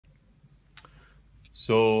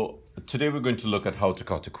So today we're going to look at how to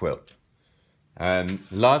cut a quill. And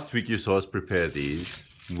last week you saw us prepare these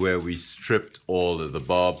where we stripped all of the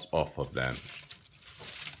barbs off of them.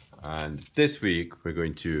 And this week we're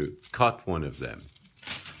going to cut one of them.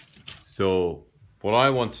 So what I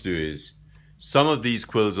want to do is, some of these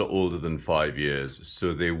quills are older than 5 years,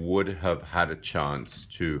 so they would have had a chance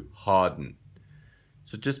to harden.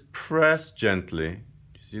 So just press gently.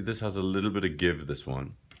 You see this has a little bit of give, this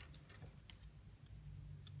one.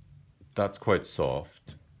 That's quite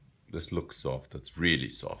soft. This looks soft. That's really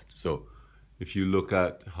soft. So if you look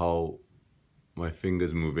at how my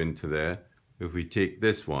fingers move into there, if we take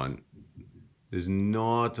this one, there's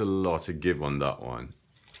not a lot of give on that one.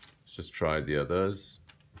 Let's just try the others.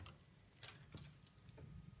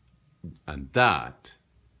 And that,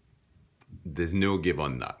 there's no give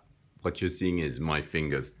on that. What you're seeing is my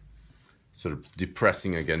fingers sort of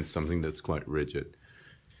depressing against something that's quite rigid.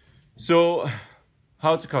 So,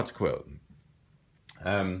 how to cut a quill.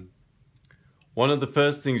 One of the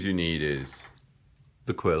first things you need is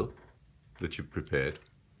the quill that you've prepared.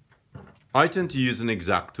 I tend to use an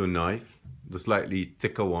X-Acto knife, the slightly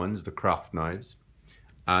thicker ones, the craft knives.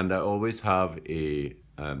 And I always have an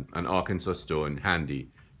Arkansas stone handy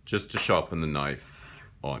just to sharpen the knife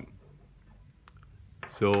on.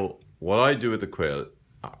 So what I do with the quill,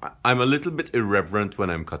 I'm a little bit irreverent when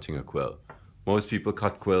I'm cutting a quill. Most people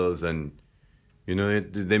cut quills and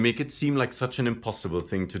they make it seem like such an impossible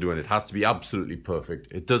thing to do, and it has to be absolutely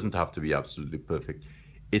perfect. It doesn't have to be absolutely perfect.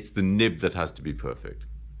 It's the nib that has to be perfect.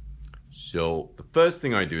 So the first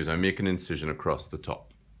thing I do is I make an incision across the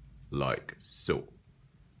top, like so.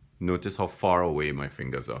 Notice how far away my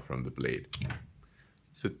fingers are from the blade.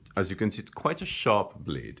 So as you can see, it's quite a sharp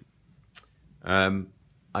blade. I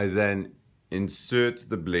then insert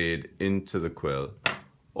the blade into the quill,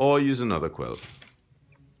 or use another quill,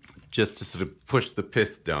 just to sort of push the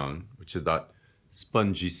pith down, which is that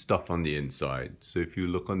spongy stuff on the inside. So if you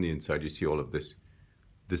look on the inside, you see all of this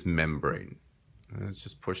membrane. And let's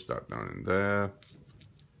just push that down in there,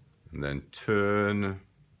 and then turn.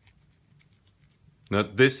 Now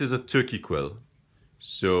this is a turkey quill,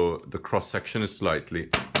 so the cross section is slightly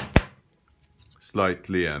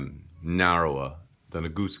narrower than a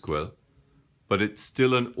goose quill, but it's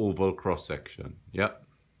still an oval cross section. Yeah.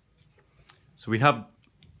 So we have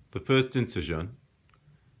the first incision.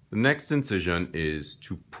 The next incision is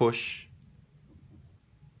to push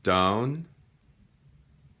down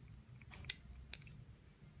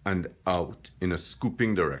and out in a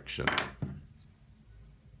scooping direction.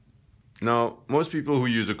 Now, most people who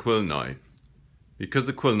use a quill knife, because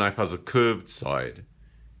the quill knife has a curved side,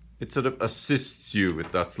 it sort of assists you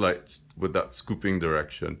with that scooping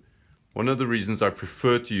direction. One of the reasons I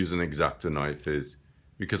prefer to use an X-Acto knife is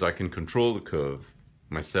because I can control the curve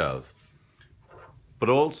myself. But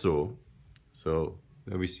also, so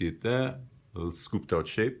there we see it there, a little scooped out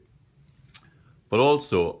shape. But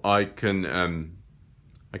also I can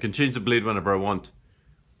change the blade whenever I want,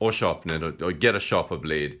 or sharpen it, or get a sharper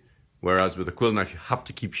blade. Whereas with a quill knife, you have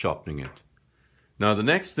to keep sharpening it. Now the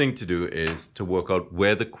next thing to do is to work out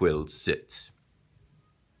where the quill sits.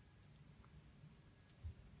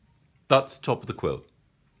 That's top of the quill.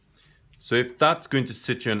 So if that's going to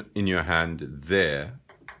sit in your hand there,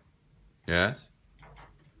 yes,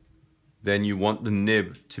 then you want the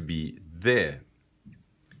nib to be there.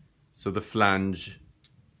 So the flange,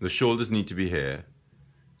 the shoulders need to be here.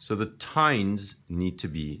 So the tines need to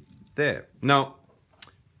be there. Now,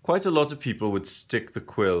 quite a lot of people would stick the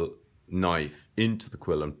quill knife into the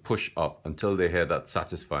quill and push up until they hear that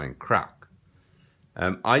satisfying crack.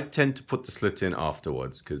 I tend to put the slit in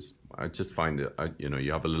afterwards because I just find it,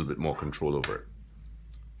 you have a little bit more control over it,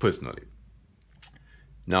 personally.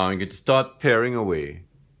 Now I'm going to start paring away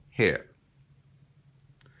here.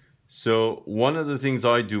 So one of the things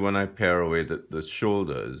I do when I pare away the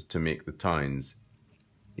shoulders to make the tines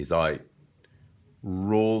is I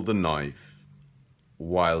roll the knife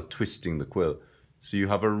while twisting the quill. So you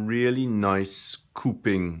have a really nice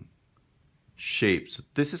scooping shape. So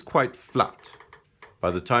this is quite flat. By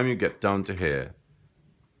the time you get down to here,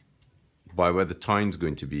 by where the tine's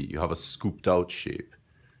going to be, you have a scooped out shape.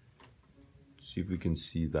 See if we can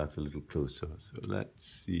see that a little closer. So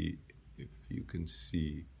let's see if you can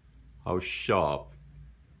see how sharp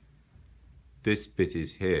this bit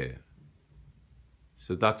is here.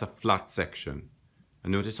 So that's a flat section.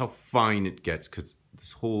 And notice how fine it gets because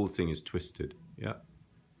this whole thing is twisted. Yeah.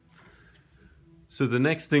 So the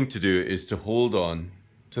next thing to do is to hold on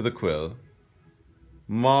to the quill,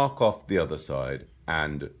 mark off the other side,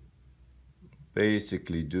 and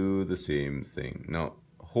basically do the same thing. Now,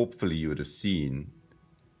 hopefully you would have seen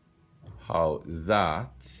how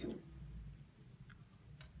that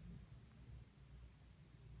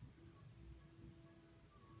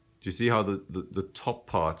do you see how the top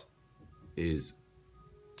part is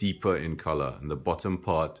deeper in color and the bottom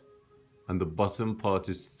part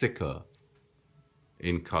is thicker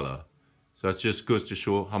in color? So that just goes to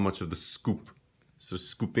show how much of the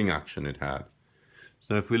scooping action it had.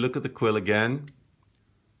 So if we look at the quill again,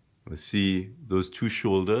 we'll see those two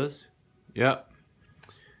shoulders. Yeah.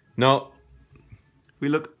 Now, if we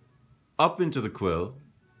look up into the quill,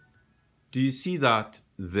 do you see that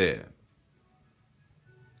there?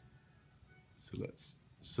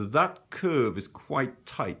 So that curve is quite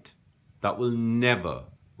tight. That will never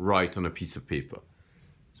write on a piece of paper.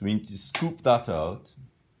 So we need to scoop that out.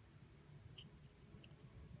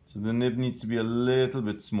 So the nib needs to be a little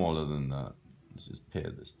bit smaller than that. Let's just pare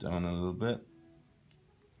this down a little bit.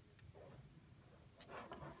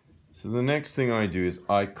 So the next thing I do is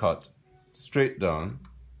I cut straight down.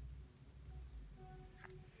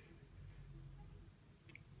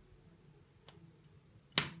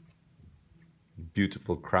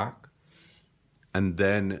 Beautiful crack. And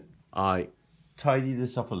then I tidy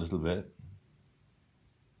this up a little bit.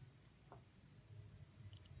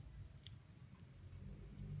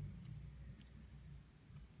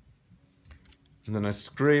 And then I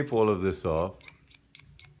scrape all of this off.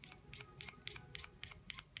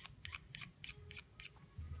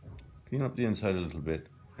 Clean up the inside a little bit.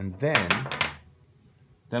 And then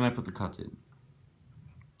I put the cut in.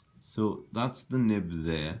 So that's the nib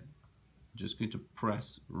there. I'm just going to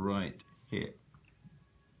press right here.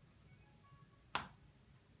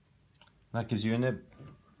 That gives you a nib.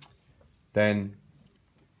 Then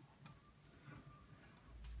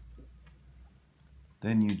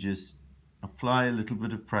you just apply a little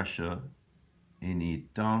bit of pressure in a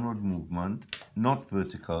downward movement, not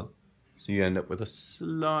vertical, so you end up with a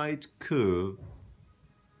slight curve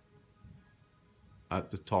at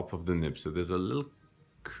the top of the nib. So there's a little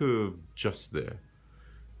curve just there.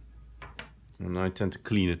 And I tend to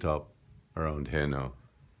clean it up around here now.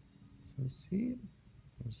 So see,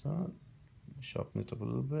 there's that. Sharpen it up a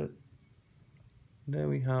little bit. There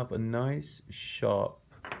we have a nice sharp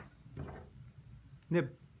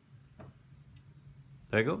nib.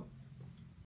 There you go.